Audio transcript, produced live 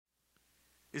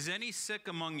Is any sick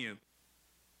among you?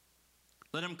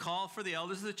 Let him call for the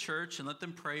elders of the church and let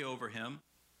them pray over him,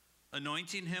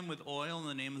 anointing him with oil in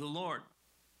the name of the Lord.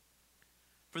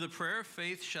 For the prayer of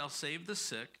faith shall save the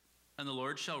sick, and the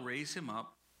Lord shall raise him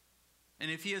up.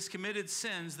 And if he has committed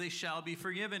sins, they shall be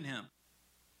forgiven him.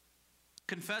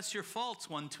 Confess your faults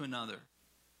one to another,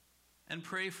 and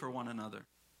pray for one another,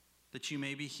 that you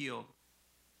may be healed.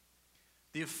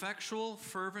 The effectual,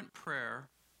 fervent prayer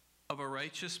of a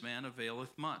righteous man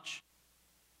availeth much.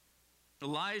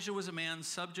 Elijah was a man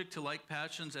subject to like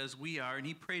passions as we are, and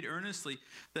he prayed earnestly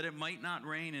that it might not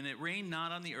rain, and it rained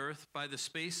not on the earth by the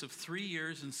space of 3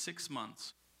 years and 6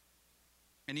 months.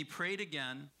 And he prayed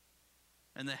again,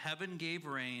 and the heaven gave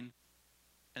rain,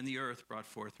 and the earth brought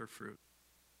forth her fruit.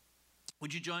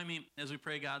 Would you join me as we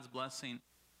pray God's blessing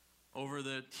over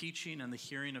the teaching and the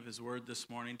hearing of his word this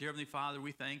morning? Dear Heavenly Father,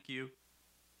 we thank you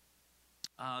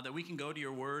that we can go to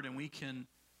your word and we can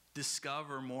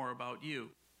discover more about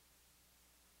you.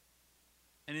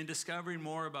 And in discovering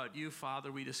more about you,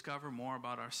 Father, we discover more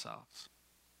about ourselves.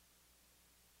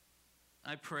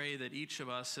 I pray that each of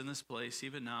us in this place,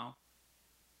 even now,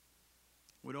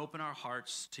 would open our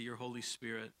hearts to your Holy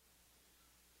Spirit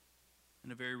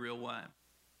in a very real way.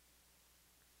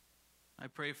 I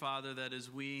pray, Father, that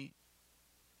as we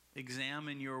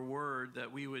examine your word,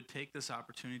 that we would take this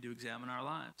opportunity to examine our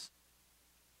lives.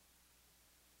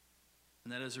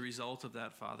 And that as a result of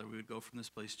that, Father, we would go from this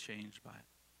place changed by it.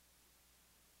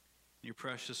 In your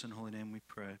precious and holy name we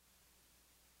pray.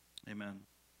 Amen.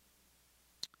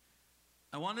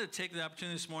 I wanted to take the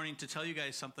opportunity this morning to tell you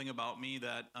guys something about me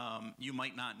that you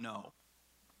might not know.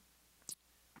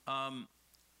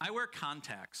 I wear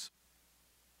contacts.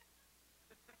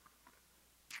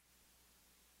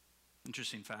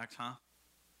 Interesting fact, huh?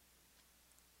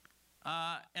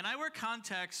 And I wear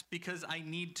contacts because I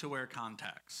need to wear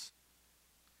contacts.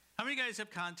 How many of you guys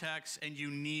have contacts and you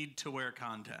need to wear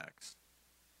contacts?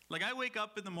 Like I wake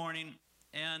up in the morning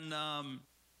and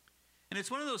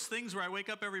it's one of those things where I wake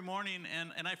up every morning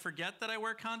and I forget that I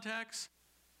wear contacts,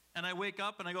 and I wake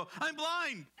up and I go, I'm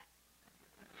blind.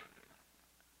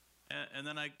 And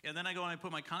then I go and I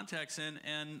put my contacts in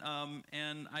and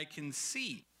I can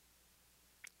see.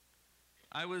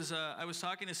 I was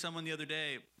talking to someone the other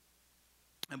day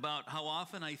about how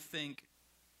often I think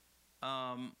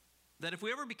that if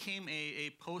we ever became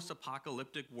a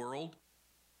post-apocalyptic world,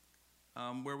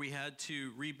 where we had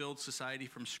to rebuild society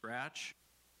from scratch.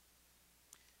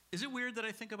 Is it weird that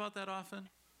I think about that often?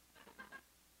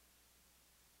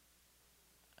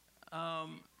 I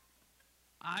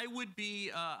would be,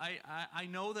 I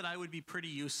know that I would be pretty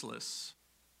useless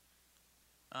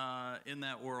in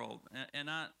that world. And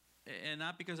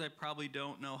not because I probably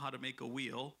don't know how to make a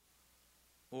wheel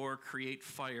or create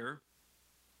fire,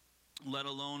 let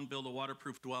alone build a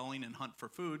waterproof dwelling and hunt for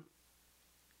food.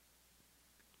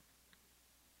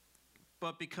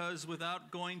 But because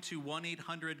without going to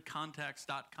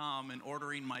 1-800-contacts.com and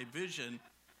ordering my vision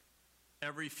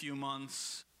every few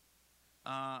months,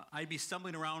 I'd be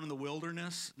stumbling around in the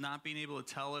wilderness, not being able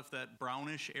to tell if that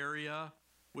brownish area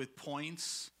with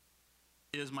points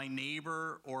is my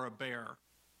neighbor or a bear.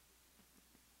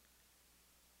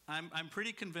 I'm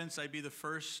pretty convinced I'd be the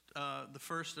first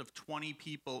of 20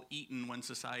 people eaten when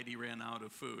society ran out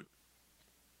of food.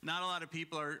 Not a lot of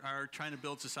people are trying to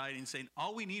build society and saying,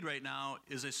 all we need right now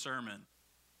is a sermon.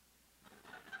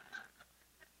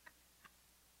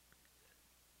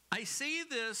 I say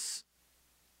this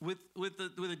with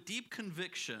a deep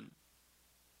conviction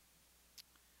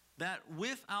that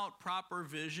without proper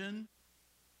vision,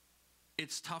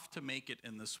 it's tough to make it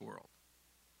in this world.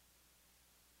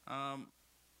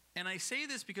 And I say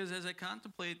this because as I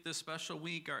contemplate this special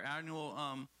week, our annual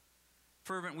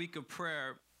Fervent Week of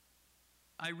Prayer,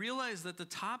 I realize that the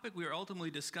topic we are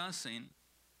ultimately discussing,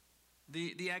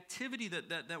 the activity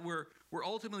that we're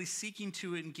ultimately seeking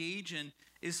to engage in,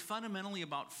 is fundamentally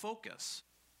about focus.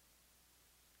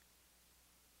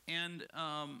 And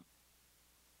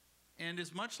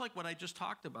is much like what I just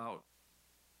talked about,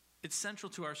 it's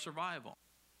central to our survival.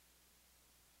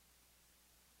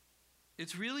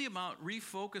 It's really about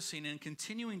refocusing and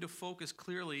continuing to focus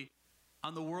clearly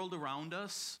on the world around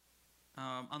us,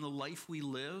 on the life we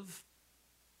live,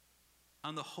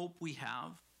 on the hope we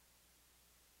have,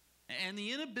 and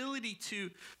the inability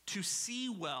to see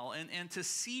well and to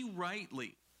see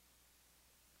rightly.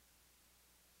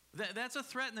 That's a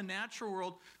threat in the natural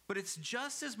world, but it's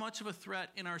just as much of a threat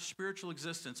in our spiritual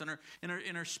existence,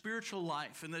 in our spiritual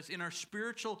life, in our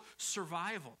spiritual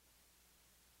survival.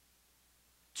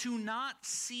 To not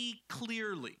see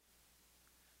clearly,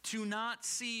 to not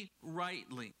see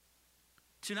rightly,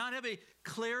 to not have a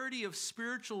clarity of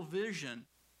spiritual vision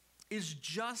is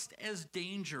just as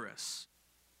dangerous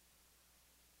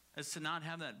as to not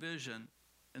have that vision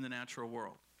in the natural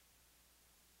world.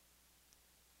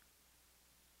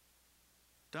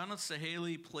 Donald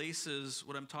Sahaley places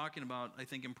what I'm talking about, I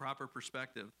think, in proper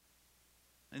perspective.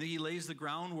 I think he lays the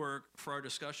groundwork for our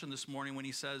discussion this morning when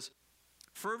he says,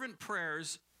 fervent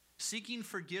prayers seeking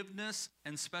forgiveness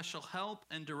and special help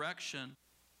and direction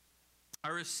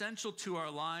are essential to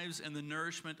our lives and the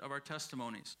nourishment of our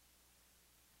testimonies.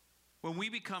 When we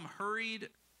become hurried,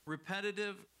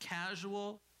 repetitive,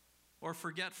 casual, or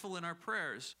forgetful in our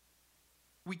prayers,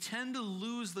 we tend to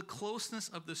lose the closeness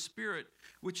of the Spirit,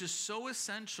 which is so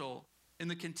essential in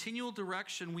the continual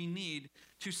direction we need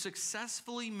to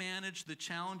successfully manage the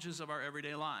challenges of our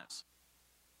everyday lives.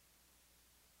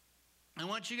 I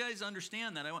want you guys to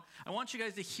understand that. I want you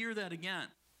guys to hear that again.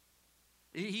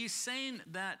 He's saying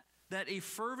that a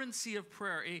fervency of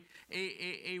prayer,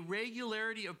 a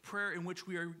regularity of prayer in which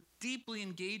we are deeply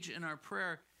engaged in our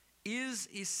prayer is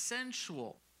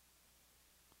essential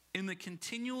in the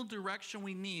continual direction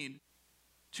we need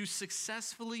to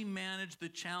successfully manage the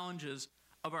challenges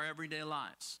of our everyday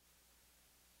lives.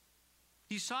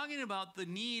 He's talking about the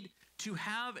need to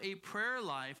have a prayer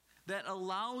life that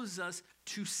allows us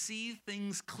to see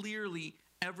things clearly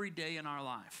every day in our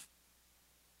life,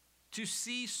 to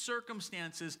see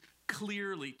circumstances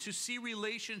clearly, to see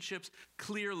relationships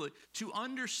clearly, to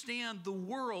understand the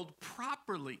world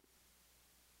properly.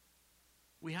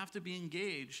 We have to be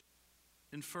engaged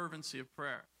in fervency of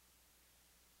prayer.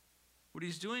 What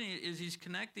he's doing is he's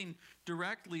connecting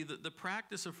directly the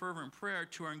practice of fervent prayer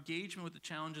to our engagement with the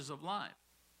challenges of life.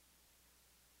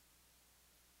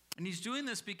 And he's doing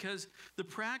this because the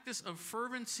practice of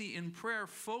fervency in prayer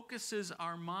focuses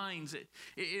our minds.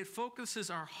 It focuses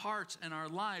our hearts and our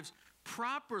lives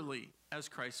properly as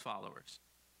Christ followers.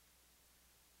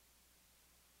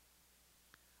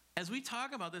 As we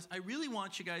talk about this, I really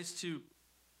want you guys to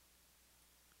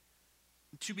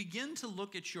begin to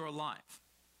look at your life.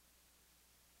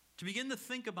 To begin to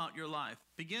think about your life.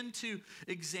 Begin to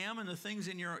examine the things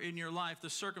in your life, the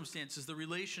circumstances, the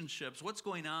relationships, what's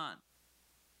going on.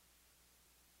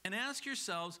 And ask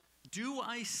yourselves, do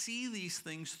I see these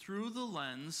things through the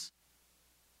lens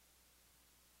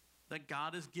that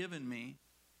God has given me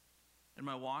in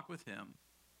my walk with Him?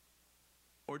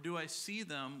 Or do I see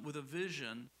them with a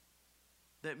vision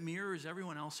that mirrors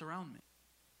everyone else around me?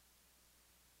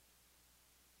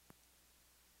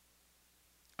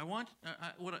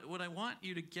 What I want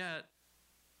you to get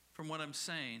from what I'm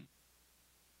saying,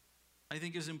 I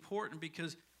think is important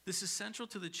because this is central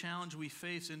to the challenge we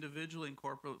face individually and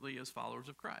corporately as followers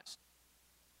of Christ.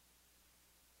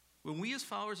 When we as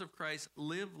followers of Christ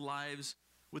live lives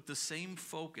with the same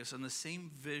focus and the same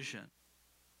vision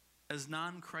as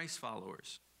non-Christ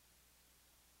followers,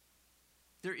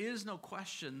 there is no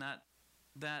question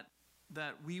that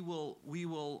we will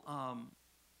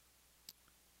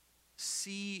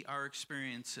see our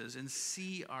experiences and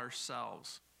see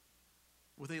ourselves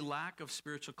with a lack of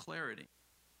spiritual clarity.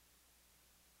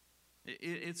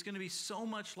 It's going to be so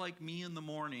much like me in the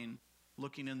morning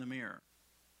looking in the mirror.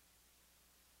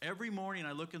 Every morning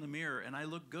I look in the mirror and I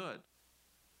look good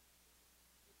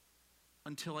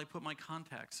until I put my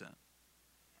contacts in.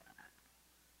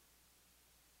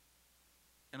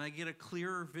 And I get a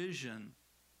clearer vision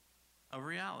of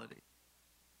reality.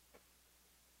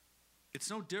 It's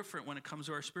no different when it comes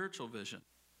to our spiritual vision.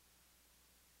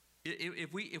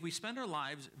 If we spend our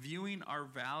lives viewing our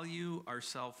value, our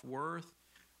self-worth,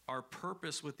 our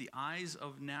purpose with the eyes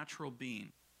of natural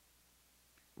being,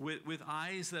 with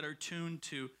eyes that are tuned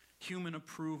to human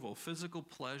approval, physical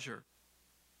pleasure,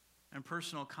 and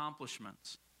personal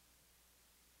accomplishments,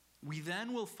 we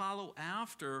then will follow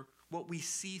after what we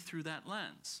see through that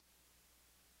lens.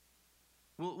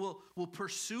 We'll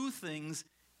pursue things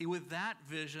with that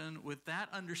vision, with that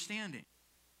understanding.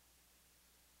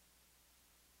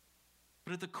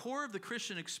 But at the core of the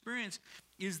Christian experience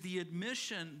is the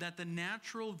admission that the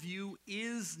natural view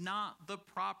is not the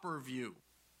proper view.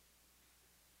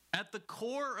 At the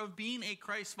core of being a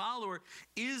Christ follower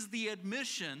is the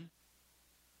admission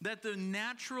that the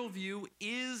natural view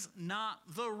is not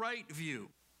the right view.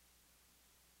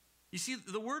 You see,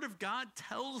 the Word of God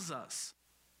tells us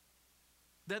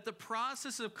that the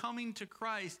process of coming to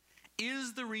Christ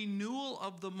is the renewal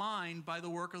of the mind by the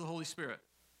work of the Holy Spirit.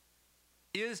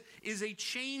 Is a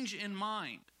change in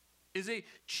mind, is a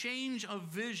change of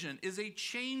vision, is a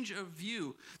change of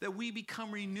view, that we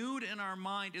become renewed in our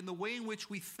mind in the way in which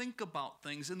we think about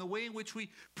things, in the way in which we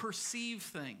perceive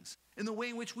things, in the way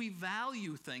in which we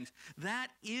value things. That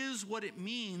is what it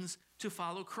means to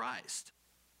follow Christ.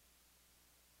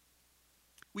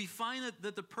 We find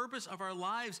that the purpose of our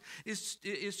lives is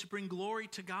to bring glory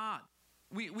to God.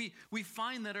 We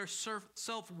find that our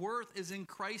self-worth is in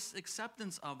Christ's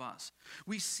acceptance of us.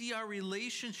 We see our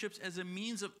relationships as a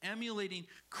means of emulating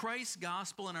Christ's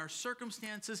gospel, and our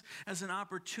circumstances as an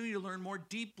opportunity to learn more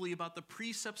deeply about the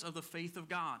precepts of the faith of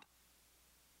God.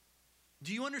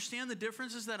 Do you understand the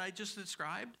differences that I just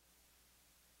described?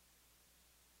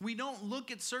 We don't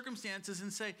look at circumstances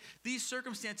and say, these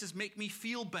circumstances make me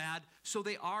feel bad, so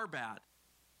they are bad.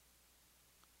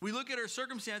 We look at our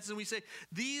circumstances and we say,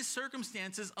 these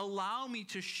circumstances allow me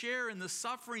to share in the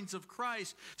sufferings of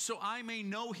Christ so I may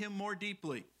know him more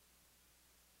deeply.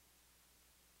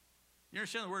 You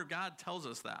understand the Word of God tells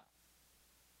us that.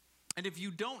 And if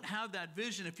you don't have that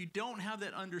vision, if you don't have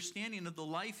that understanding of the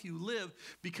life you live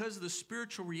because of the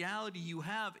spiritual reality you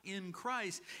have in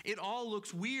Christ, it all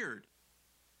looks weird.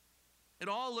 It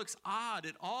all looks odd.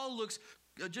 It all looks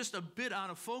just a bit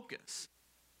out of focus.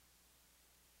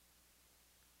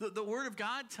 The Word of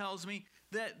God tells me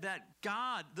that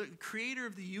God, the creator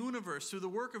of the universe, through the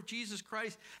work of Jesus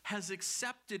Christ, has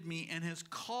accepted me and has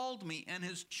called me and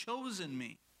has chosen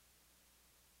me.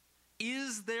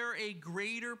 Is there a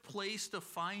greater place to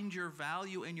find your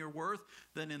value and your worth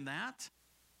than in that?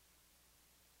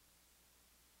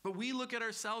 But we look at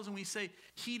ourselves and we say,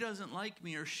 he doesn't like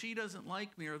me, or she doesn't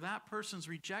like me, or that person's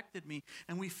rejected me,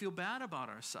 and we feel bad about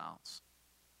ourselves.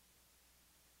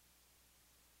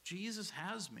 Jesus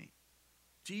has me.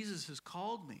 Jesus has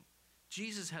called me.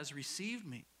 Jesus has received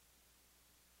me.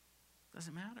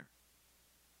 Doesn't matter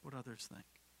what others think.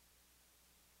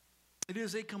 It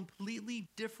is a completely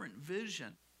different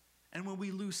vision. And when we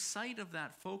lose sight of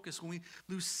that focus, when we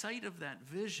lose sight of that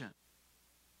vision,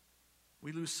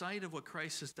 we lose sight of what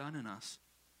Christ has done in us.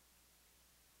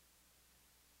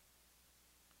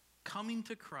 Coming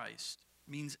to Christ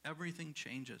means everything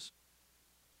changes.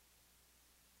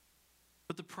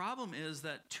 But the problem is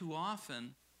that too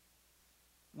often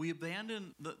we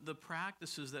abandon the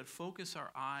practices that focus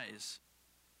our eyes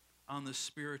on the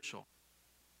spiritual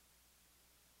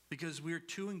because we're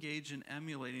too engaged in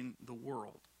emulating the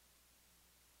world.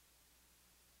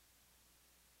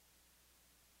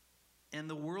 And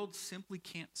the world simply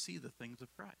can't see the things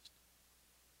of Christ.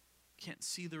 Can't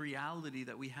see the reality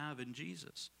that we have in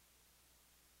Jesus.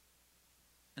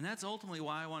 And that's ultimately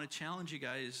why I want to challenge you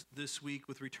guys this week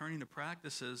with returning to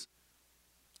practices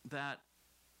that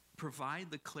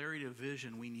provide the clarity of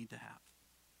vision we need to have.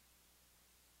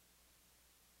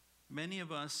 Many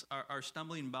of us are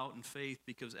stumbling about in faith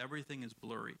because everything is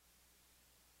blurry.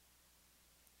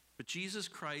 But Jesus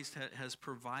Christ has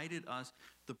provided us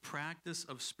the practice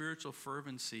of spiritual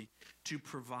fervency to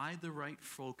provide the right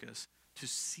focus, to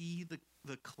see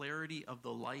the clarity of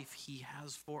the life he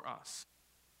has for us.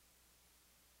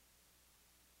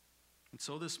 And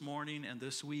so this morning and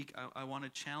this week, I want to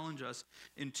challenge us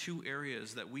in two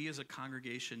areas that we as a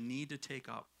congregation need to take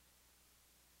up.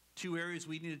 Two areas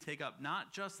we need to take up,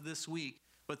 not just this week,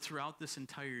 but throughout this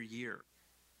entire year.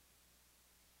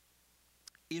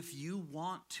 If you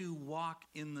want to walk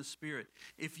in the Spirit,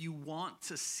 if you want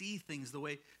to see things the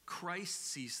way Christ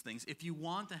sees things, if you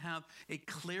want to have a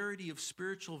clarity of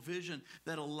spiritual vision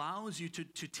that allows you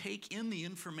to take in the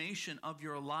information of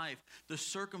your life, the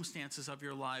circumstances of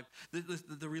your life,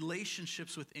 the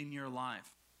relationships within your life,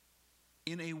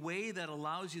 in a way that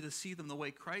allows you to see them the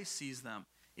way Christ sees them,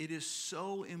 it is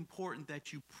so important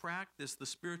that you practice the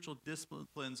spiritual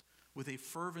disciplines with a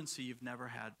fervency you've never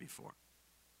had before.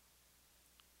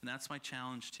 And that's my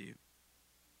challenge to you.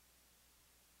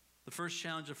 The first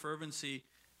challenge of fervency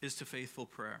is to faithful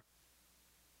prayer.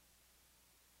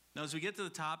 Now, as we get to the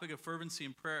topic of fervency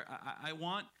and prayer, I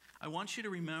want you to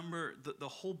remember the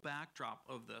whole backdrop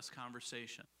of this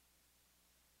conversation.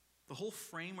 The whole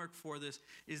framework for this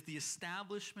is the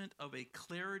establishment of a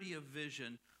clarity of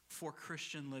vision for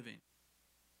Christian living.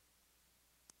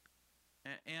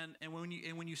 And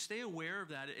when you stay aware of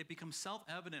that, it becomes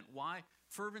self-evident why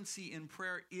fervency in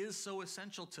prayer is so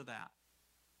essential to that.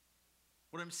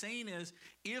 What I'm saying is,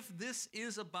 if this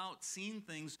is about seeing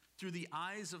things through the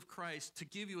eyes of Christ to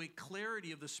give you a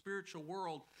clarity of the spiritual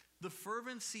world, the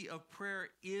fervency of prayer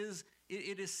is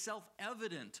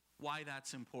self-evident why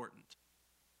that's important.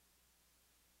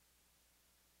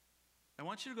 I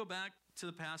want you to go back to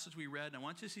the passage we read, and I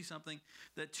want you to see something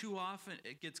that too often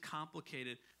it gets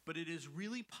complicated, but it is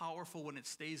really powerful when it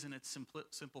stays in its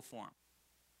simple form.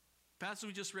 The passage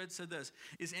we just read said this: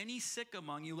 "Is any sick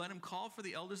among you? Let him call for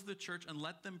the elders of the church and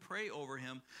let them pray over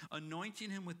him,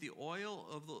 anointing him with the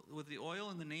oil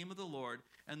in the name of the Lord.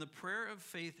 And the prayer of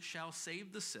faith shall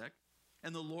save the sick,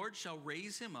 and the Lord shall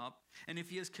raise him up. And if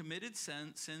he has committed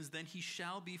sins, then he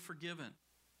shall be forgiven."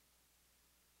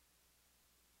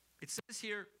 It says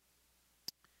here,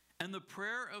 and the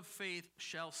prayer of faith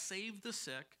shall save the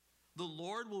sick, the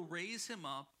Lord will raise him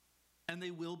up, and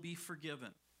they will be forgiven.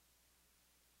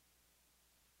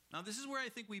 Now, this is where I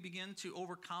think we begin to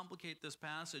overcomplicate this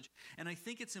passage, and I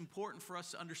think it's important for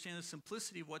us to understand the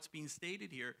simplicity of what's being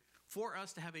stated here for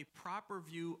us to have a proper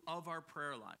view of our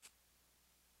prayer life.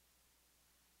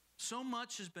 So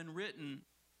much has been written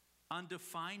on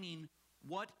defining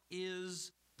what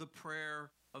is the prayer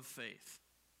of faith.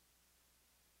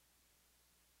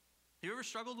 Have you ever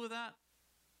struggled with that?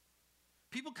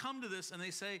 People come to this and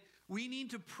they say, we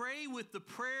need to pray with the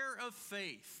prayer of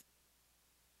faith.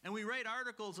 And we write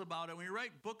articles about it, and we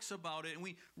write books about it, and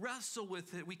we wrestle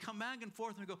with it. We come back and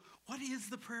forth and we go, what is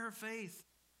the prayer of faith?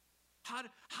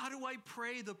 How do I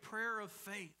pray the prayer of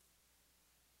faith?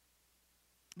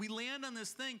 We land on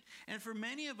this thing, and for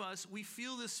many of us, we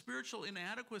feel this spiritual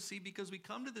inadequacy because we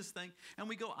come to this thing and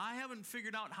we go, I haven't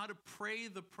figured out how to pray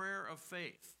the prayer of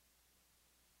faith.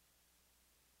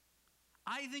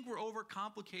 I think we're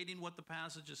overcomplicating what the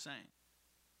passage is saying.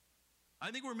 I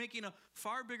think we're making a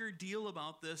far bigger deal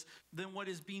about this than what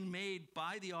is being made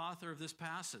by the author of this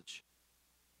passage.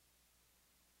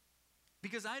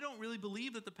 Because I don't really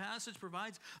believe that the passage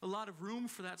provides a lot of room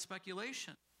for that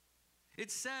speculation.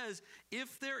 It says,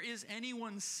 if there is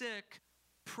anyone sick,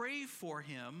 pray for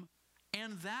him,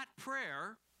 and that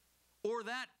prayer, or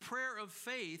that prayer of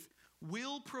faith,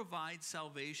 will provide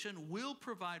salvation, will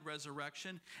provide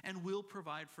resurrection, and will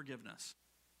provide forgiveness.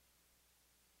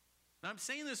 Now, I'm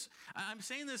saying this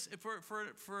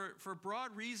for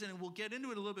broad reason, and we'll get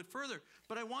into it a little bit further.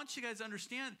 But I want you guys to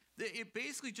understand that it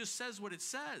basically just says what it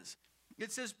says.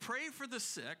 It says, pray for the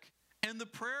sick, and the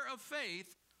prayer of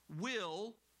faith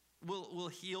will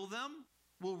heal them,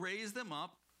 will raise them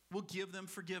up, will give them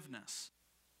forgiveness.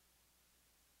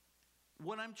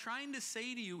 What I'm trying to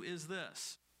say to you is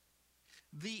this.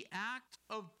 The act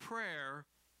of prayer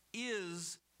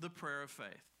is the prayer of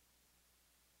faith.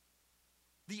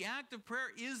 The act of prayer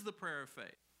is the prayer of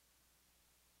faith.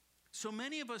 So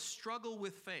many of us struggle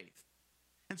with faith.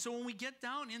 And so when we get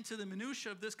down into the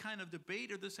minutia of this kind of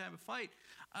debate or this kind of fight,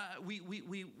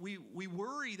 we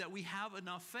worry that we have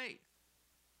enough faith.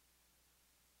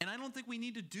 And I don't think we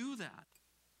need to do that.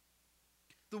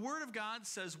 The Word of God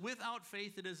says, without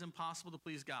faith it is impossible to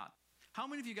please God. How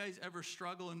many of you guys ever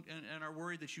struggle and are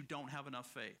worried that you don't have enough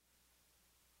faith?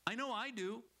 I know I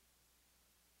do.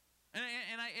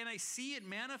 And I see it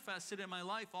manifested in my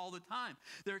life all the time.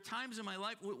 There are times in my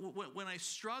life when I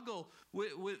struggle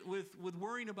with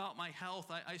worrying about my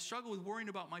health. I struggle with worrying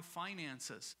about my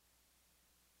finances.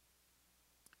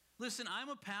 Listen, I'm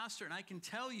a pastor, and I can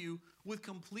tell you with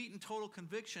complete and total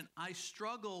conviction, I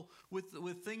struggle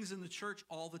with things in the church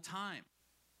all the time.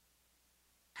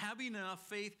 Having enough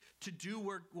faith to do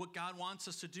what God wants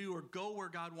us to do or go where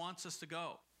God wants us to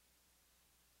go.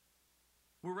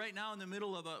 We're right now in the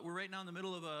middle of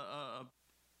a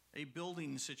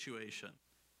building situation.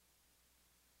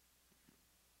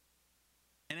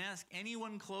 And ask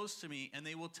anyone close to me, and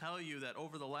they will tell you that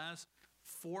over the last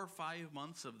 4 or 5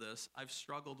 months of this, I've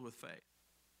struggled with faith.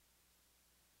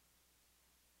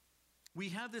 We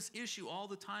have this issue all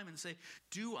the time and say,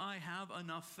 do I have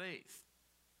enough faith?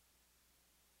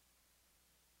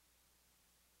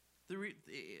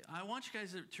 I want you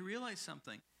guys to realize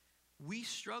something. We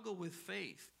struggle with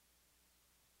faith.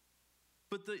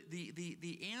 But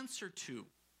the answer to,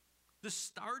 the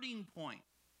starting point,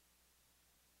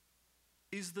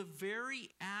 is the very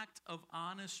act of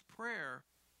honest prayer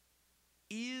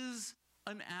is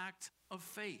an act of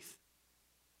faith.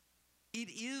 It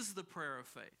is the prayer of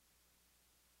faith.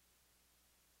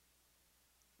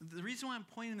 The reason why I'm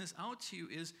pointing this out to you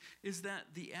is that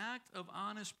the act of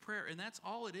honest prayer, and that's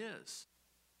all it is.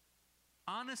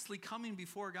 Honestly coming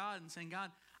before God and saying,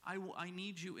 God, I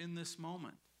need you in this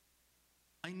moment.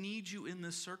 I need you in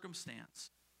this circumstance.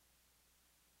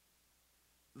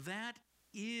 That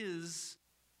is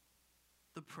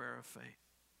the prayer of faith.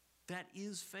 That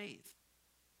is faith.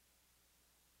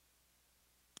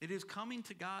 It is coming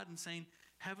to God and saying,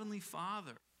 Heavenly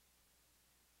Father,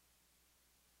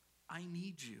 I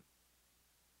need you.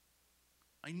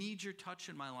 I need your touch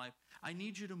in my life. I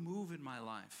need you to move in my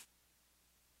life.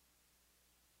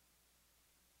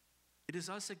 It is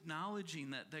us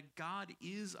acknowledging that God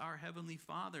is our Heavenly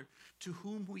Father, to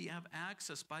whom we have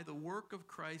access by the work of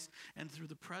Christ and through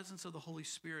the presence of the Holy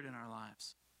Spirit in our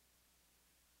lives.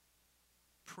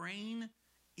 Praying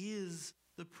is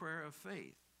the prayer of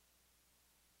faith.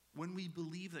 When we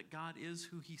believe that God is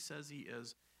who He says He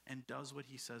is and does what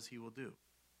He says He will do.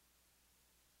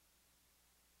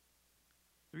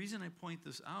 The reason I point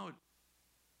this out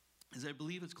is I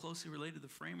believe it's closely related to the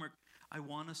framework I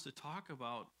want us to talk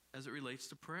about as it relates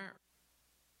to prayer.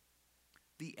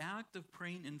 The act of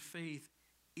praying in faith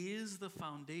is the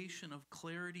foundation of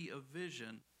clarity of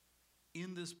vision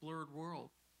in this blurred world.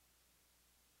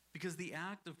 Because the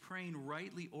act of praying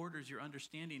rightly orders your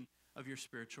understanding of your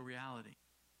spiritual reality.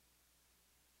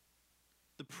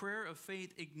 The prayer of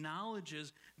faith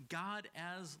acknowledges God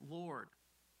as Lord.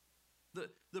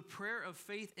 The prayer of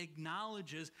faith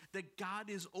acknowledges that God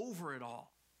is over it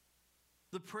all.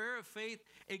 The prayer of faith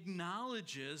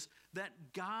acknowledges that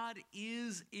God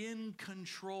is in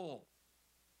control.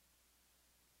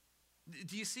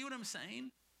 Do you see what I'm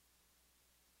saying?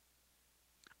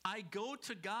 I go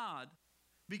to God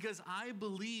because I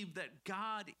believe that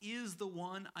God is the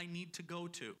one I need to go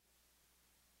to.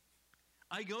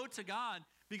 I go to God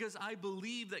because I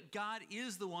believe that God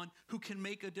is the one who can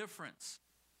make a difference.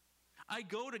 I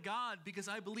go to God because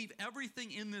I believe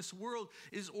everything in this world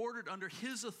is ordered under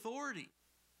His authority.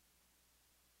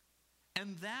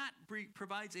 And that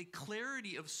provides a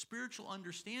clarity of spiritual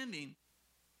understanding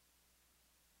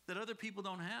that other people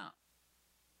don't have.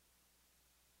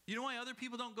 You know why other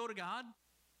people don't go to God?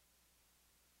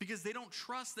 Because they don't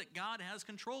trust that God has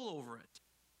control over it.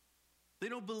 They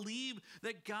don't believe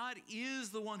that God is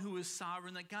the one who is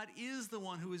sovereign, that God is the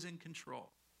one who is in control.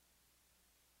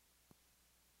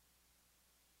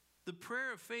 The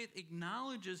prayer of faith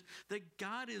acknowledges that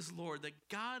God is Lord, that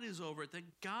God is over it,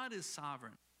 that God is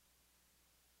sovereign.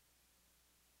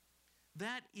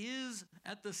 That is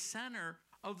at the center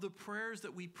of the prayers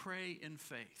that we pray in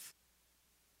faith.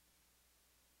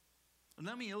 And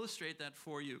let me illustrate that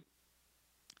for you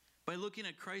by looking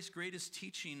at Christ's greatest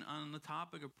teaching on the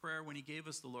topic of prayer when He gave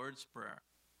us the Lord's Prayer.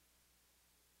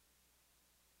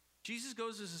 Jesus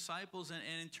goes to His disciples and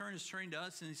in turn is turning to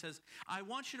us and He says, I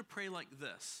want you to pray like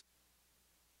this.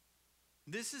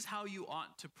 This is how you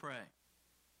ought to pray.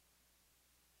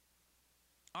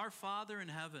 Our Father in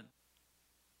heaven,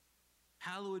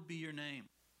 hallowed be your name.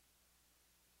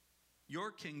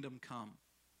 Your kingdom come.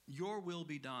 Your will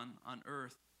be done on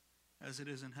earth as it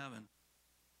is in heaven.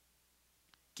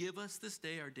 Give us this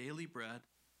day our daily bread,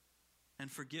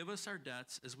 and forgive us our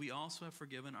debts as we also have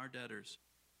forgiven our debtors.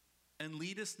 And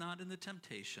lead us not into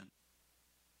temptation,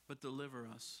 but deliver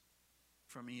us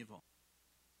from evil.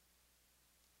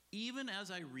 Even as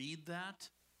I read that,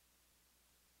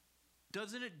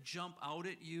 doesn't it jump out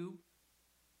at you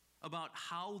about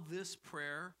how this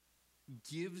prayer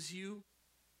gives you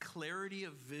clarity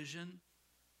of vision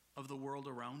of the world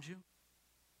around you?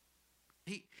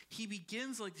 He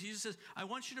begins like Jesus says, I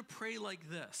want you to pray like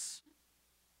this.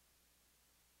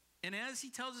 And as He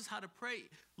tells us how to pray,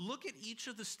 look at each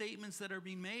of the statements that are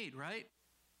being made, right?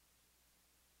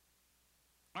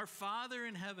 Our Father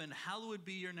in heaven, hallowed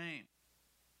be your name.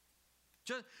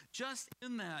 Just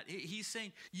in that, He's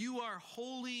saying, you are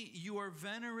holy, you are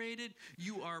venerated,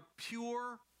 you are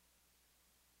pure.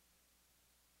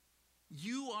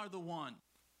 You are the one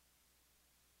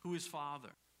who is Father.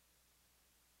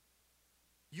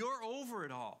 You're over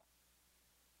it all.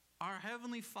 Our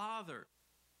Heavenly Father,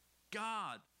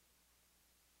 God,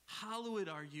 hallowed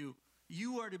are you.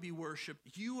 You are to be worshiped.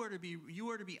 You are to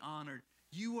be honored.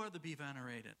 You are to be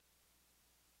venerated.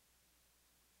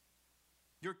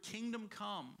 Your kingdom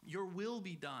come. Your will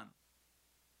be done.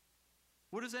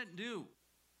 What does that do?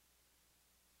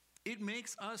 It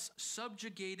makes us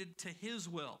subjugated to His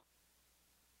will.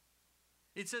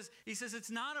 He says, it's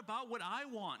not about what I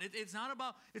want. It's not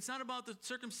about the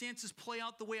circumstances play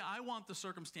out the way I want the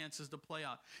circumstances to play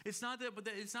out. It's not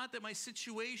that my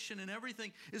situation and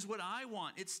everything is what I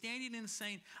want. It's standing and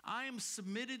saying, I am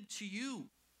submitted to you.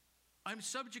 I'm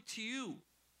subject to you.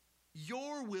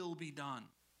 Your will be done.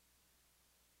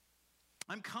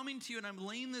 I'm coming to you and I'm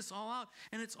laying this all out,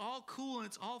 and it's all cool and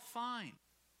it's all fine.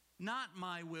 Not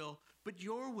my will, but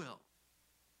your will.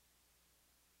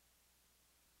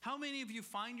 How many of you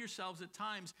find yourselves at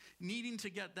times needing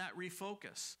to get that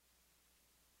refocus?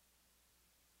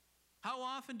 How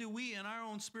often do we in our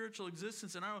own spiritual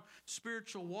existence, in our own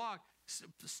spiritual walk,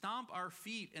 stomp our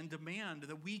feet and demand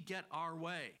that we get our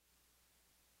way?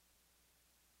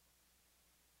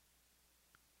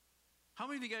 How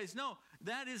many of you guys know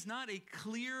that is not a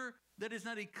clear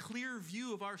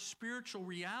view of our spiritual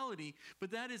reality,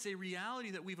 but that is a reality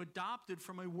that we've adopted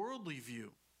from a worldly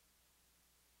view?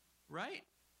 Right?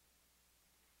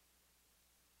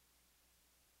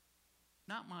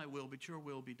 Not my will, but your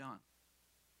will be done.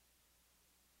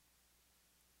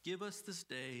 Give us this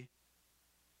day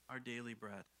our daily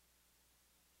bread.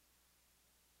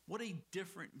 What a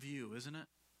different view, isn't it?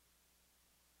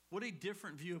 What a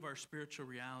different view of our spiritual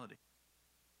reality.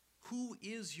 Who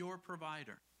is your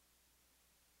provider?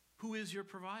 Who is your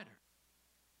provider?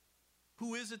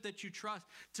 Who is it that you trust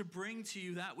to bring to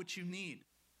you that which you need?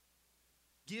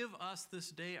 Give us this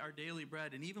day our daily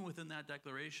bread. And even within that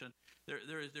declaration,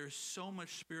 there's so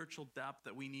much spiritual depth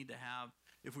that we need to have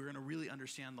if we're going to really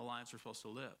understand the lives we're supposed to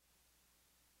live.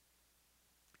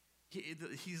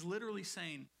 He's literally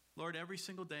saying, Lord, every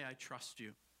single day I trust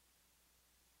you.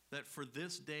 That for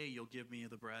this day you'll give me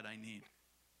the bread I need.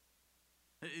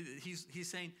 He's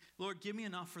saying, Lord, give me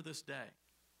enough for this day.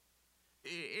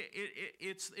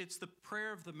 It's the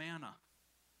prayer of the manna.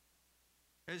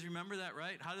 You guys remember that,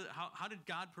 right? How did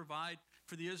God provide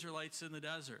for the Israelites in the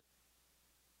desert?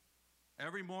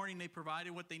 Every morning they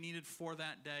provided what they needed for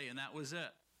that day, and that was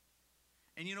it.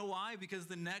 And you know why? Because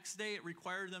the next day it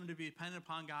required them to be dependent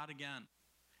upon God again.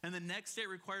 And the next day it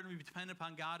required them to be dependent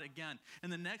upon God again.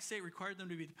 And the next day it required them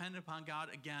to be dependent upon God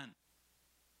again.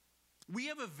 We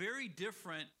have a very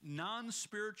different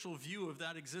non-spiritual view of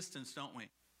that existence, don't we?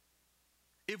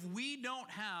 If we don't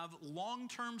have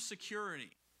long-term security,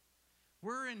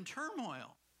 we're in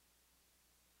turmoil.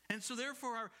 And so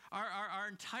therefore our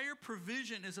entire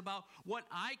provision is about what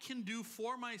I can do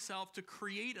for myself to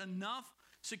create enough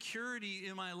security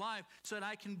in my life so that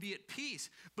I can be at peace.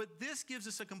 But this gives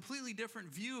us a completely different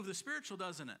view of the spiritual,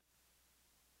 doesn't it?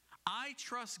 I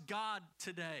trust God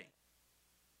today.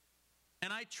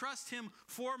 And I trust him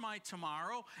for my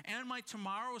tomorrow, and my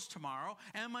tomorrow's tomorrow,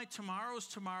 and my tomorrow's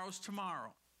tomorrow's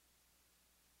tomorrow.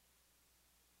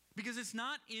 Because it's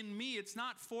not in me, it's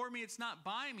not for me, it's not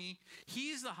by me.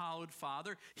 He's the hallowed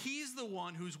Father. He's the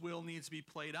one whose will needs to be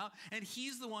played out, and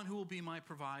he's the one who will be my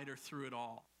provider through it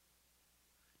all.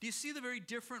 Do you see the very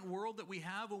different world that we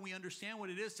have when we understand what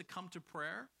it is to come to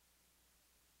prayer?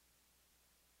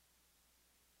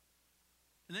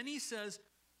 And then he says,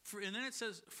 and then it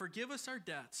says, forgive us our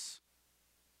debts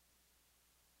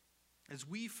as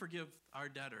we forgive our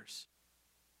debtors.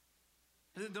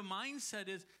 The mindset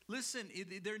is, listen,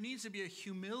 there needs to be a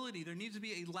humility. There needs to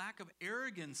be a lack of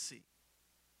arrogancy.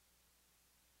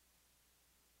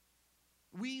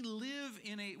 We live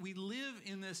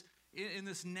in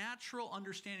this natural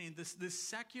understanding, this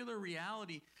secular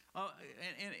reality.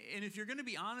 And if you're going to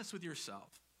be honest with yourself,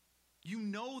 you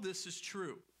know this is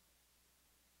true.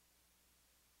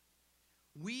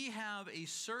 We have a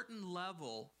certain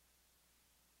level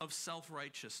of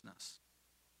self-righteousness.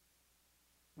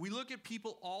 We look at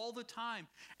people all the time,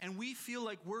 and we feel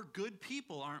like we're good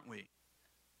people, aren't we?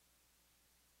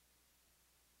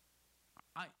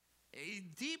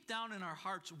 Deep down in our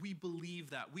hearts, we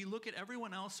believe that. We look at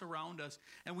everyone else around us,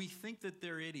 and we think that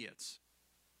they're idiots.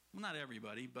 Well, not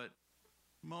everybody, but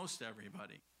most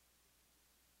everybody.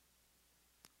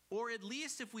 Or at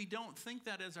least if we don't think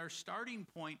that as our starting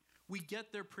point, we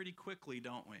get there pretty quickly,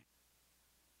 don't we?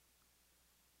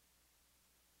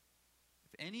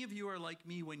 If any of you are like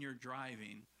me when you're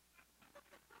driving,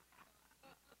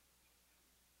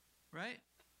 right?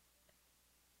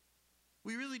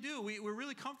 We really do. We're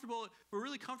really comfortable. We're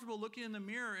really comfortable looking in the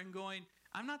mirror and going,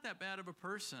 I'm not that bad of a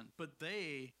person, but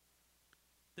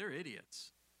they're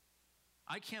idiots.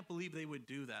 I can't believe they would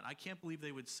do that. I can't believe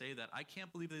they would say that. I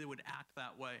can't believe they would act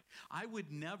that way. I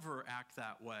would never act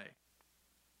that way.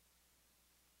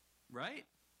 Right?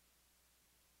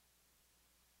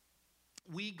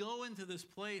 We go into this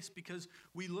place because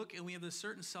we look and we have this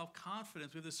certain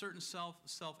self-confidence, we have this certain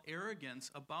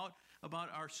self-arrogance about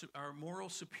our moral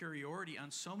superiority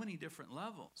on so many different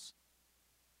levels.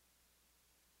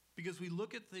 Because we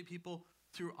look at the people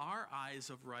through our eyes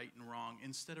of right and wrong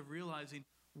instead of realizing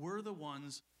we're the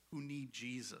ones who need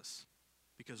Jesus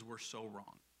because we're so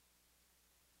wrong.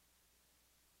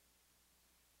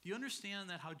 Do you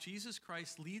understand that how Jesus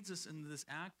Christ leads us into this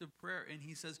act of prayer? And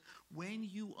he says, when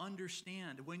you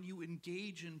understand, when you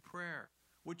engage in prayer,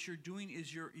 what you're doing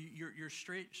is you're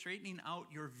straightening out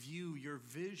your view, your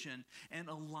vision, and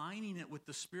aligning it with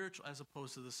the spiritual as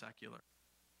opposed to the secular.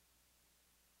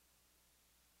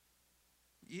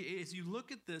 As you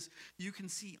look at this, you can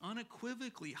see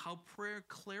unequivocally how prayer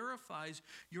clarifies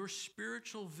your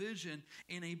spiritual vision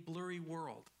in a blurry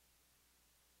world.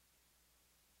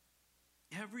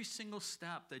 Every single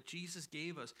step that Jesus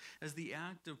gave us as the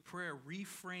act of prayer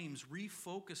reframes,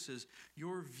 refocuses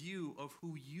your view of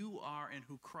who you are and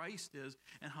who Christ is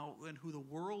and who the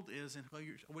world is and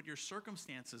what your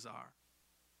circumstances are.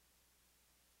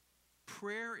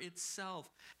 Prayer itself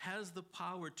has the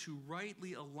power to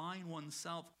rightly align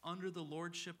oneself under the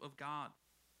lordship of God.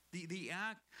 The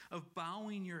act of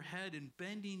bowing your head and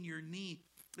bending your knee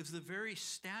is the very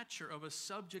stature of a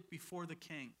subject before the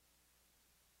king.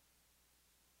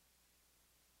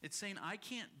 It's saying, I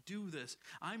can't do this.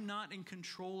 I'm not in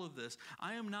control of this.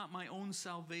 I am not my own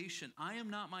salvation. I am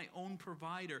not my own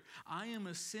provider. I am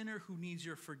a sinner who needs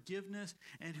your forgiveness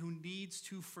and who needs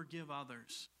to forgive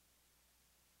others.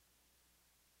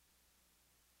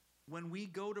 When we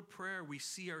go to prayer, we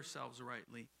see ourselves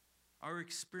rightly, our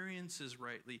experiences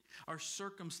rightly, our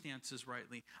circumstances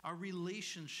rightly, our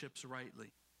relationships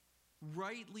rightly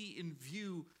in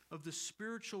view of the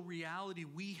spiritual reality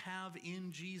we have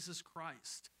in Jesus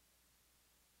Christ.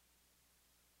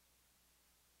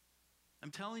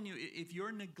 I'm telling you, if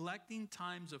you're neglecting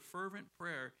times of fervent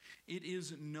prayer, it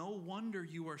is no wonder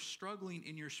you are struggling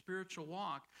in your spiritual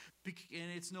walk,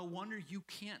 and it's no wonder you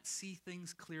can't see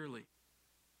things clearly.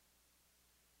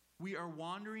 We are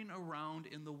wandering around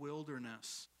in the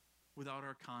wilderness without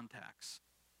our contacts.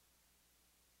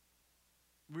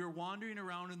 We are wandering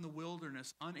around in the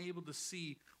wilderness, unable to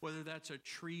see whether that's a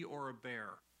tree or a bear.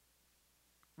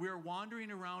 We are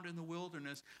wandering around in the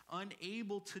wilderness,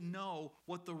 unable to know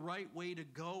what the right way to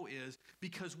go is,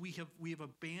 because we have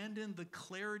abandoned the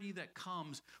clarity that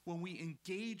comes when we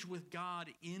engage with God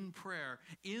in prayer,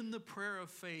 in the prayer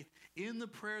of faith, in the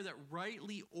prayer that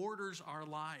rightly orders our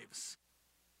lives.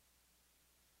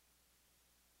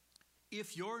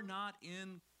 If you're not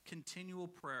in continual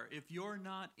prayer, if you're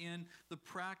not in the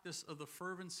practice of the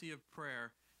fervency of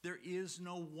prayer, there is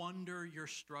no wonder you're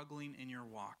struggling in your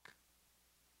walk.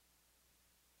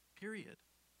 Period.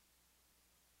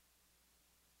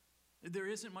 There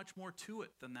isn't much more to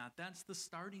it than that. That's the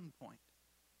starting point.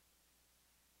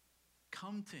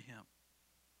 Come to Him.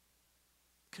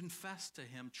 Confess to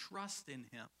Him. Trust in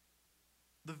Him.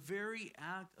 The very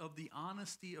act of the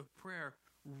honesty of prayer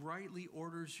rightly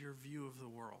orders your view of the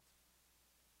world.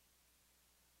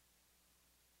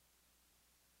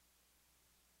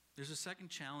 There's a second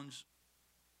challenge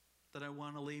that I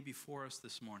want to lay before us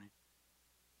this morning.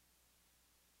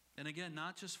 And again,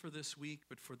 not just for this week,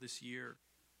 but for this year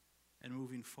and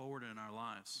moving forward in our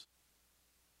lives.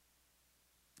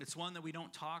 It's one that we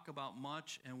don't talk about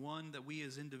much, and one that we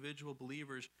as individual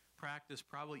believers practice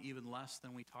probably even less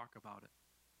than we talk about it.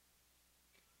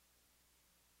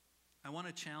 I want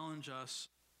to challenge us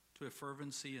to a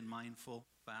fervency and mindful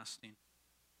fasting.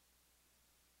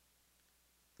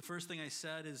 The first thing I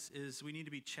said is we need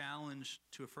to be challenged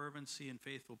to a fervency and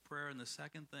faithful prayer. And the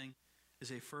second thing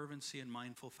is a fervency and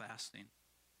mindful fasting.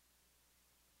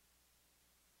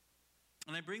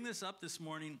 And I bring this up this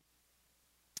morning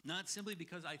not simply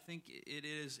because I think it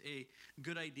is a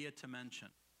good idea to mention.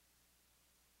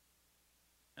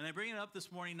 And I bring it up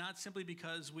this morning not simply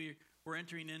because we're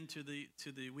entering into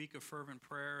the week of fervent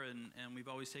prayer, and we've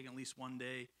always taken at least one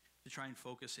day to try and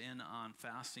focus in on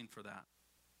fasting for that.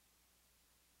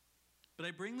 But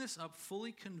I bring this up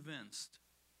fully convinced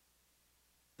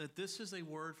that this is a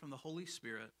word from the Holy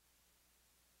Spirit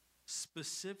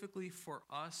specifically for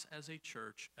us as a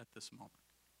church at this moment.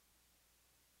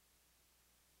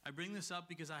 I bring this up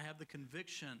because I have the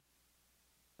conviction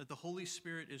that the Holy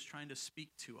Spirit is trying to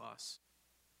speak to us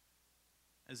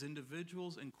as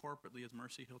individuals and corporately as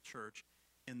Mercy Hill Church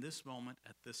in this moment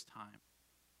at this time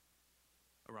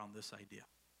around this idea.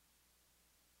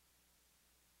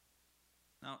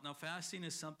 Now, fasting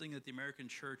is something that the American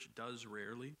church does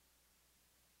rarely,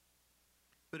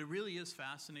 but it really is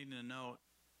fascinating to note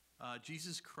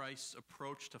Jesus Christ's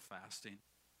approach to fasting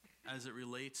as it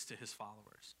relates to his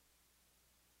followers.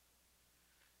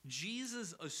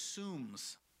 Jesus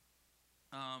assumes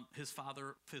his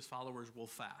followers will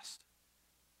fast,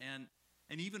 and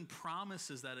even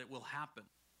promises that it will happen.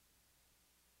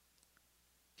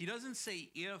 He doesn't say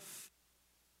if,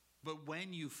 but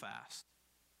when you fast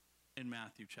in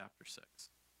Matthew chapter 6.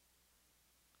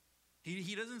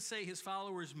 He doesn't say his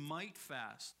followers might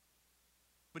fast,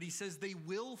 but he says they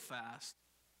will fast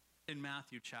in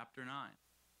Matthew chapter 9.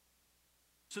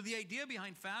 So the idea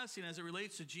behind fasting as it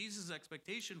relates to Jesus'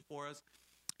 expectation for us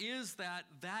is that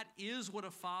is what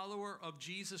a follower of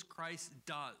Jesus Christ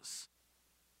does.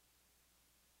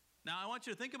 Now I want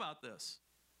you to think about this.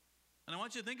 And I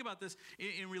want you to think about this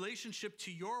in relationship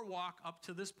to your walk up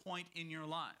to this point in your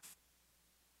life.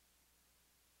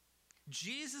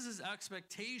 Jesus'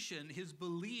 expectation, his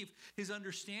belief, his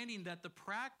understanding that the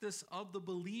practice of the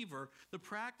believer, the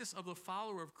practice of the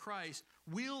follower of Christ,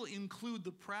 will include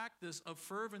the practice of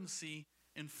fervency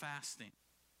and fasting.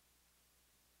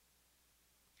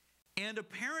 And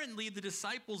apparently the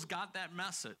disciples got that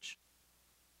message.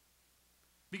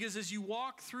 Because as you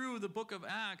walk through the book of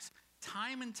Acts,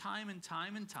 time and time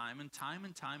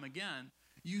again,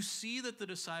 you see that the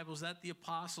disciples, that the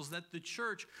apostles, that the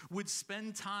church would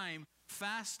spend time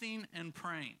fasting and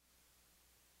praying.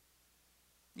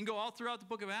 You can go all throughout the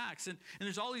book of Acts, and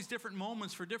there's all these different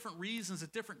moments for different reasons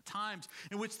at different times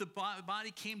in which the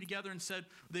body came together and said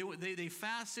they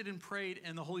fasted and prayed,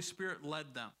 and the Holy Spirit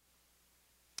led them.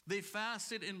 They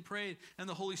fasted and prayed, and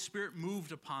the Holy Spirit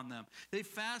moved upon them. They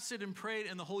fasted and prayed,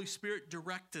 and the Holy Spirit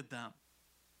directed them.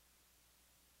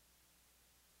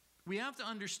 We have to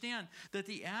understand that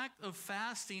the act of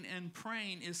fasting and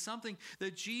praying is something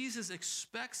that Jesus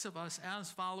expects of us as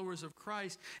followers of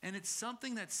Christ, and it's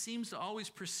something that seems to always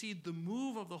precede the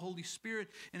move of the Holy Spirit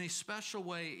in a special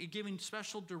way, giving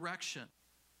special direction.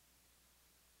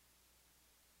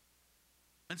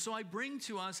 And so I bring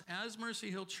to us as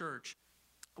Mercy Hill Church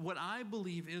what I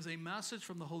believe is a message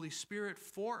from the Holy Spirit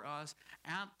for us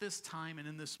at this time and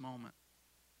in this moment.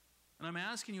 And I'm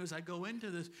asking you as I go into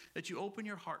this, that you open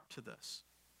your heart to this.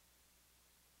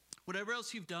 Whatever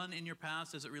else you've done in your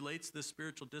past as it relates to this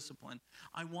spiritual discipline,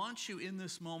 I want you in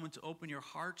this moment to open your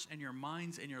hearts and your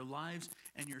minds and your lives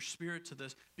and your spirit to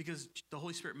this, because the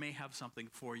Holy Spirit may have something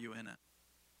for you in it.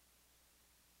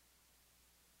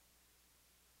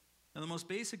 Now, the most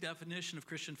basic definition of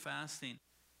Christian fasting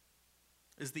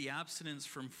is the abstinence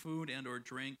from food and or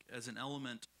drink as an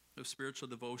element of spiritual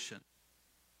devotion.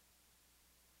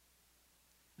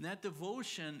 And that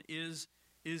devotion is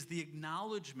the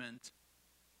acknowledgement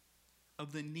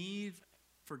of the need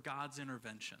for God's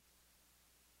intervention.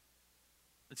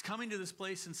 It's coming to this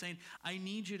place and saying, I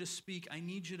need you to speak, I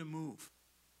need you to move.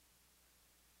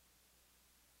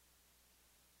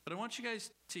 But I want you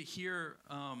guys to hear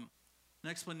an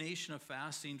explanation of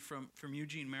fasting from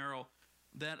Eugene Merrill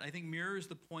that I think mirrors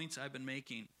the points I've been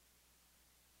making.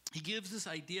 He gives this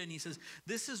idea and he says,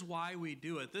 this is why we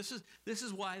do it. This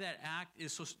is why that act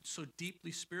is so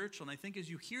deeply spiritual. And I think as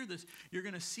you hear this, you're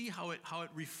going to see how it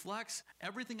reflects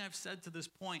everything I've said to this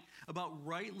point about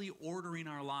rightly ordering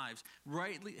our lives,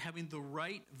 rightly having the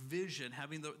right vision,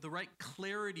 having the right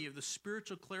clarity of the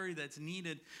spiritual clarity that's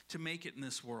needed to make it in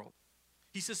this world.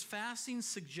 He says, fasting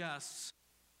suggests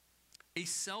a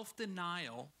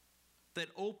self-denial that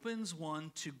opens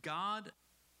one to God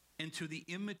and to the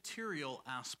immaterial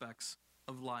aspects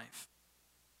of life.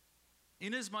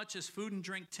 Inasmuch as food and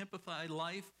drink typify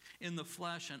life in the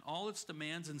flesh and all its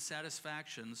demands and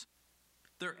satisfactions,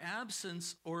 their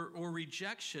absence or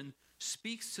rejection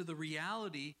speaks to the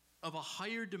reality of a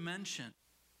higher dimension,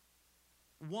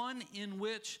 one in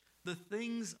which the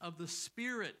things of the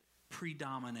Spirit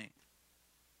predominate.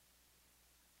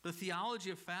 The theology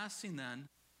of fasting, then,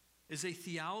 is a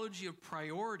theology of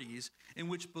priorities in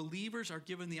which believers are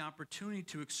given the opportunity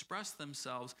to express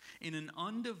themselves in an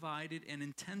undivided and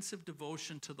intensive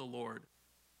devotion to the Lord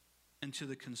and to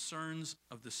the concerns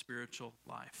of the spiritual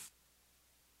life.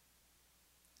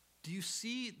 Do you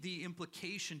see the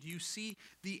implication? Do you see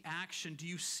the action? Do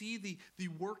you see the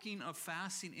working of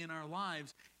fasting in our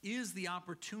lives is the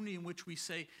opportunity in which we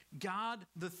say, God,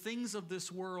 the things of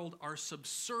this world are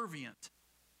subservient,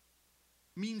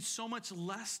 means so much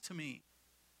less to me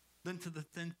than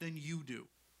you do.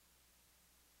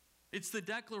 It's the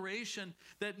declaration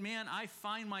that, man, I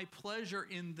find my pleasure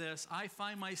in this. I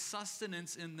find my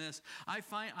sustenance in this. I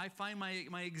find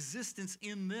my existence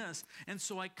in this. And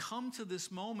so I come to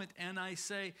this moment and I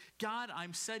say, God,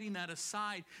 I'm setting that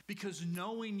aside because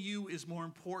knowing you is more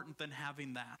important than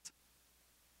having that.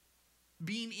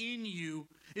 Being in you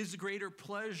is a greater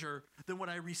pleasure than what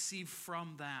I receive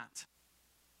from that.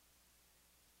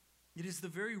 It is the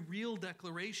very real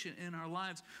declaration in our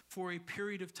lives for a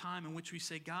period of time in which we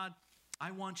say, God,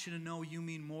 I want you to know you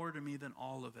mean more to me than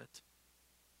all of it.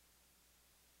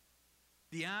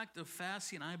 The act of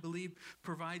fasting, I believe,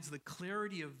 provides the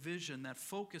clarity of vision that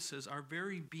focuses our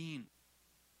very being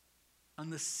on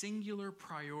the singular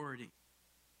priority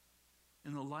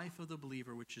in the life of the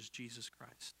believer, which is Jesus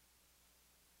Christ.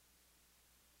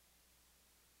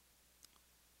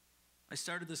 I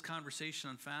started this conversation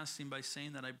on fasting by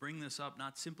saying that I bring this up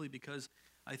not simply because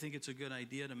I think it's a good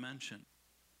idea to mention,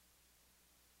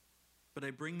 but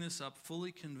I bring this up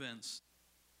fully convinced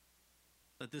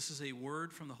that this is a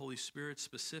word from the Holy Spirit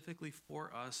specifically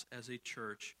for us as a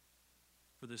church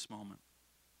for this moment.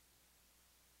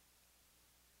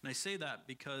 And I say that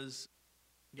because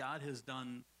God has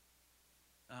done,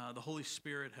 the Holy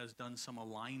Spirit has done some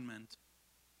alignment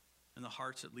in the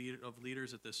hearts of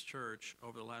leaders at this church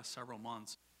over the last several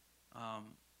months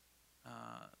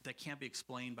that can't be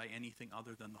explained by anything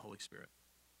other than the Holy Spirit.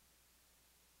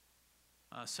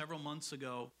 Several months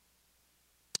ago,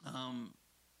 the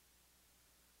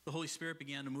Holy Spirit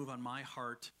began to move on my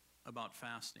heart about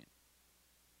fasting.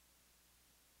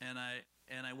 And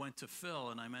I went to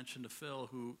Phil, and I mentioned to Phil,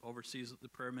 who oversees the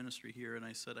prayer ministry here, and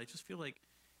I said, I just feel like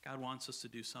God wants us to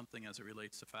do something as it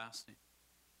relates to fasting.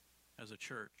 as a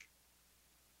church.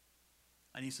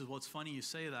 And he says, well, it's funny you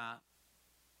say that,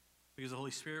 because the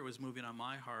Holy Spirit was moving on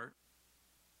my heart,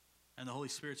 and the Holy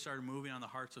Spirit started moving on the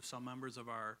hearts of some members of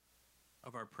our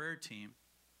prayer team.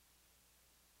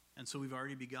 And so we've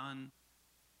already begun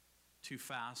to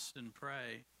fast and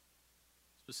pray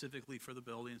specifically for the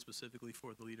building, specifically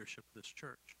for the leadership of this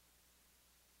church.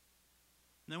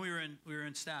 And then we were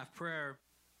in staff prayer,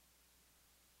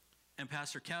 and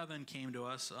Pastor Kevin came to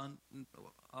us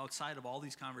outside of all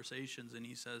these conversations, and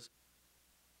he says,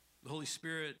 the Holy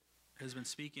Spirit has been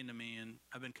speaking to me, and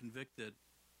I've been convicted,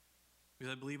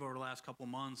 because I believe over the last couple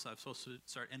months I'm supposed to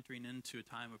start entering into a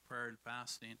time of prayer and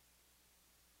fasting,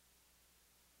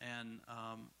 and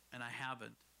I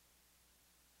haven't.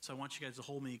 So I want you guys to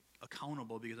hold me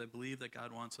accountable, because I believe that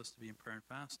God wants us to be in prayer and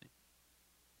fasting.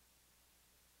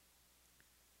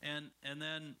 And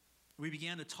then we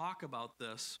began to talk about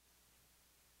this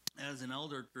as an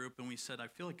elder group, and we said, I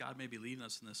feel like God may be leading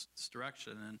us in this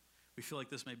direction, and we feel like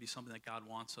this may be something that God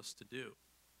wants us to do.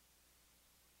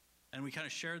 And we kind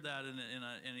of shared that in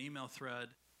an email thread,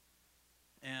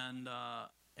 and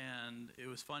it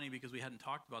was funny because we hadn't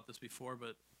talked about this before,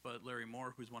 but Larry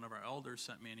Moore, who's one of our elders,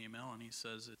 sent me an email, and he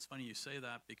says, it's funny you say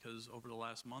that, because over the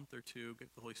last month or two,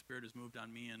 the Holy Spirit has moved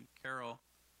on me and Carol,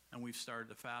 and we've started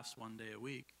to fast one day a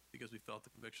week because we felt the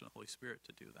conviction of the Holy Spirit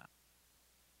to do that.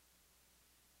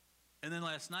 And then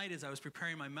last night, as I was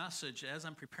preparing my message, as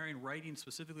I'm preparing writing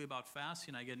specifically about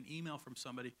fasting, I get an email from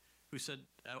somebody who said,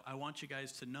 I want you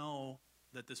guys to know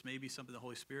that this may be something the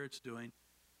Holy Spirit's doing,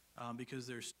 because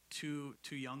there's two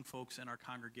young folks in our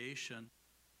congregation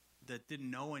that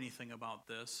didn't know anything about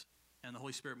this, and the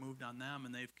Holy Spirit moved on them,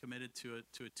 and they've committed to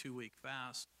a 2-week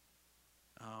fast,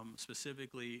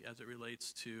 specifically as it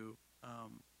relates to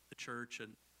the church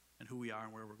and who we are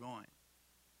and where we're going.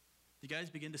 You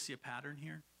guys begin to see a pattern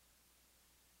here?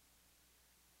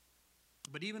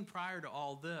 But even prior to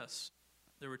all this,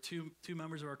 there were two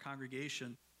members of our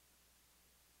congregation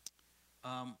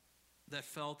that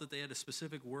felt that they had a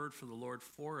specific word for the Lord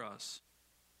for us.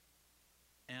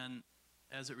 And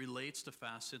as it relates to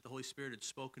fasting, the Holy Spirit had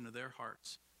spoken to their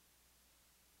hearts.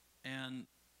 And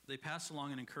they passed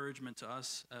along an encouragement to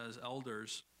us as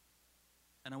elders.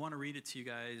 And I want to read it to you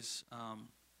guys.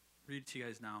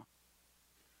 Now.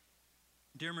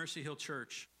 Dear Mercy Hill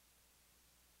Church,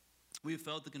 we have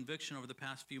felt the conviction over the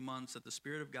past few months that the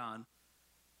Spirit of God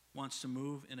wants to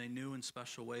move in a new and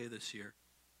special way this year,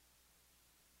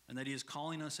 and that He is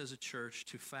calling us as a church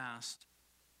to fast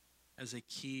as a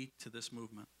key to this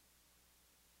movement.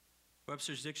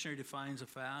 Webster's Dictionary defines a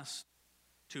fast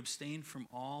to abstain from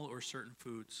all or certain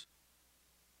foods.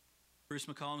 Bruce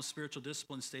McCollum's Spiritual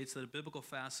Discipline states that a biblical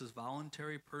fast is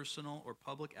voluntary, personal, or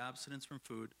public abstinence from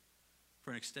food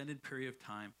for an extended period of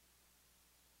time.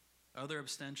 Other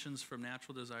abstentions from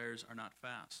natural desires are not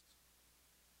fasts.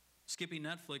 Skipping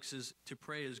Netflix to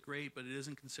pray is great, but it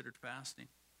isn't considered fasting.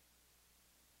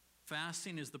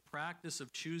 Fasting is the practice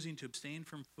of choosing to abstain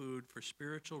from food for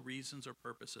spiritual reasons or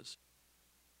purposes.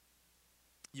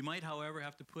 You might, however,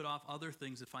 have to put off other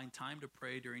things to find time to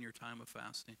pray during your time of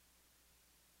fasting.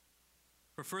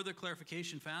 For further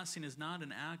clarification, fasting is not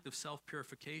an act of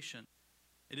self-purification.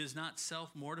 It is not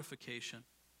self-mortification,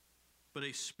 but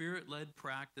a Spirit-led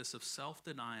practice of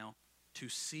self-denial to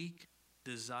seek,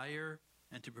 desire,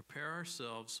 and to prepare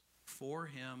ourselves for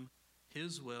Him,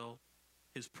 His will,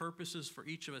 His purposes for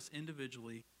each of us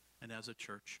individually and as a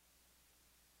church.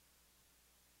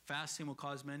 Fasting will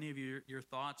cause many of your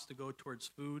thoughts to go towards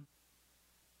food,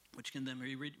 which can then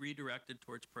be redirected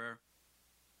towards prayer.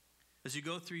 As you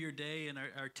go through your day and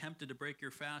are tempted to break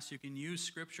your fast, you can use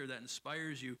Scripture that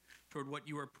inspires you toward what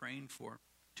you are praying for,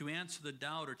 to answer the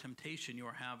doubt or temptation you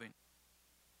are having.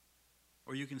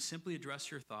 Or you can simply address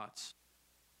your thoughts.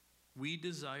 We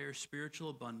desire spiritual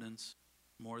abundance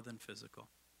more than physical.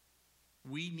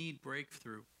 We need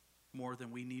breakthrough more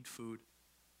than we need food.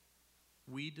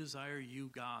 We desire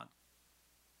you, God,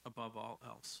 above all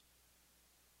else.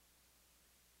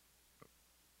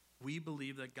 We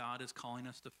believe that God is calling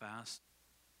us to fast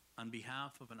on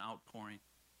behalf of an outpouring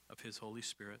of His Holy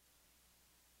Spirit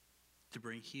to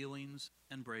bring healings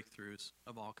and breakthroughs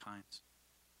of all kinds.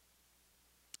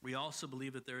 We also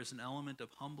believe that there is an element of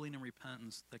humbling and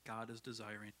repentance that God is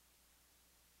desiring.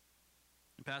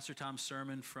 In Pastor Tom's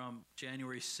sermon from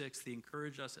January 6th, he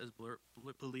encouraged us as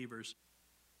believers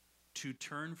to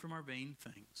turn from our vain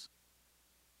things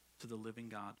to the living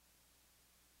God.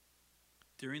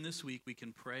 During this week, we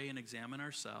can pray and examine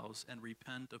ourselves and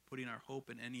repent of putting our hope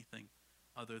in anything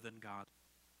other than God.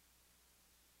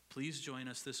 Please join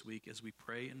us this week as we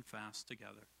pray and fast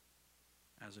together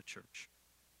as a church.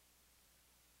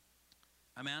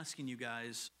 I'm asking you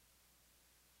guys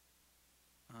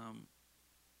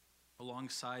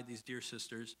alongside these dear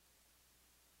sisters,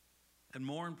 and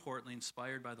more importantly,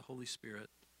 inspired by the Holy Spirit,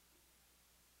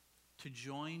 to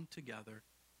join together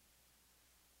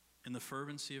in the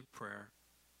fervency of prayer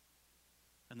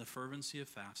and the fervency of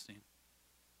fasting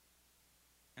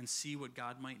and see what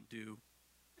God might do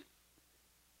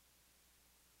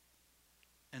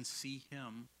and see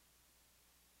him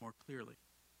more clearly.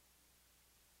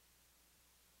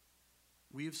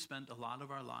 We have spent a lot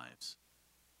of our lives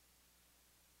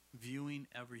viewing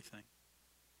everything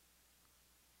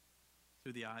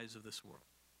through the eyes of this world.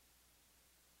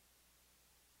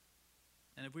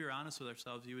 And if we were honest with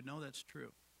ourselves, you would know that's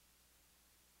true.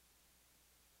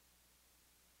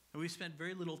 And we spent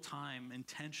very little time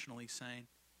intentionally saying,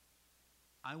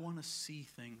 I want to see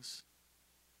things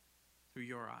through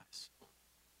your eyes.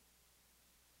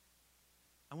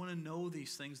 I want to know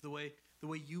these things the way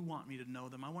you want me to know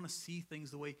them. I want to see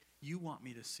things the way you want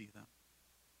me to see them.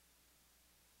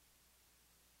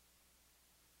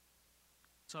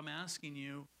 So I'm asking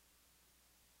you,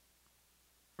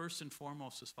 first and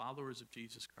foremost, as followers of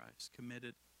Jesus Christ,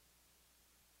 committed,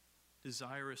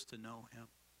 desirous to know him,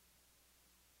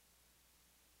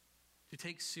 to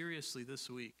take seriously this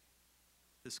week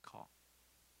this call.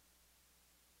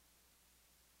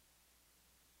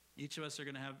 Each of us are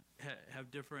going to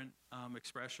have different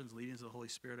expressions, leadings of the Holy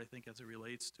Spirit, I think, as it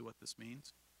relates to what this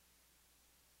means.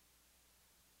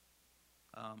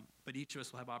 But each of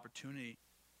us will have opportunity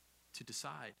to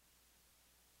decide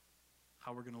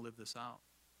how we're going to live this out.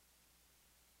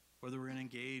 Whether we're going to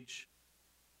engage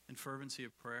in fervency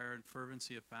of prayer and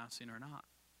fervency of fasting or not.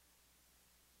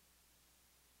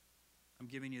 I'm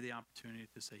giving you the opportunity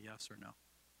to say yes or no.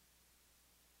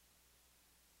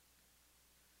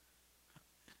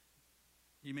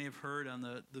 You may have heard on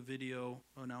the video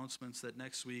announcements that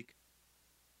next week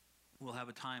we'll have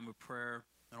a time of prayer,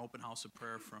 an open house of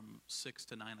prayer from 6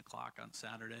 to 9 o'clock on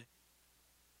Saturday.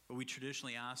 What we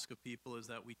traditionally ask of people is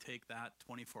that we take that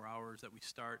 24 hours, that we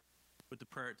start with the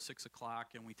prayer at 6 o'clock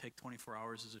and we take 24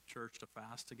 hours as a church to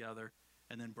fast together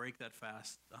and then break that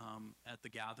fast at the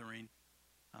gathering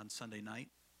on Sunday night.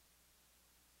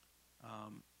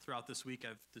 Throughout this week,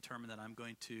 I've determined that I'm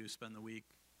going to spend the week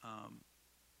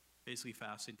basically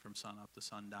fasting from sun up to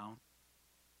sundown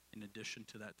in addition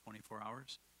to that 24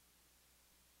 hours.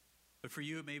 But for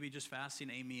you, it may be just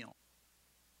fasting a meal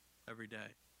every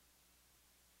day.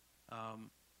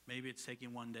 Maybe it's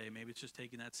taking one day. Maybe it's just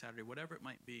taking that Saturday, whatever it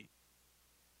might be.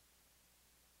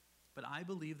 But I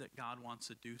believe that God wants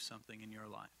to do something in your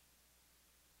life.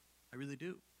 I really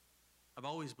do. I've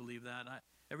always believed that.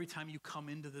 Every time you come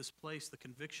into this place, the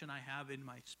conviction I have in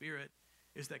my spirit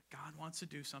is that God wants to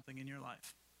do something in your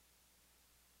life.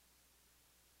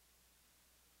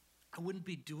 I wouldn't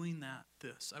be doing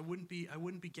this. I wouldn't be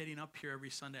getting up here every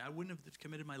Sunday. I wouldn't have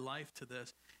committed my life to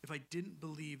this if I didn't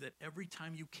believe that every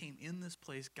time you came in this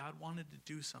place, God wanted to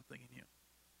do something in you.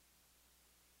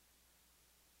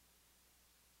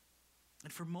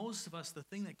 And for most of us, the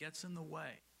thing that gets in the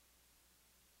way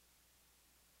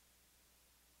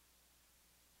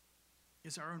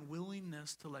is our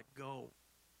unwillingness to let go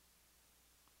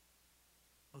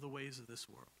of the ways of this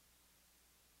world.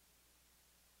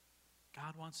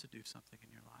 God wants to do something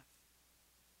in your life.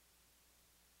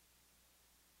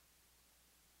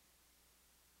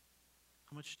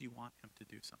 How much do you want him to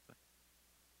do something?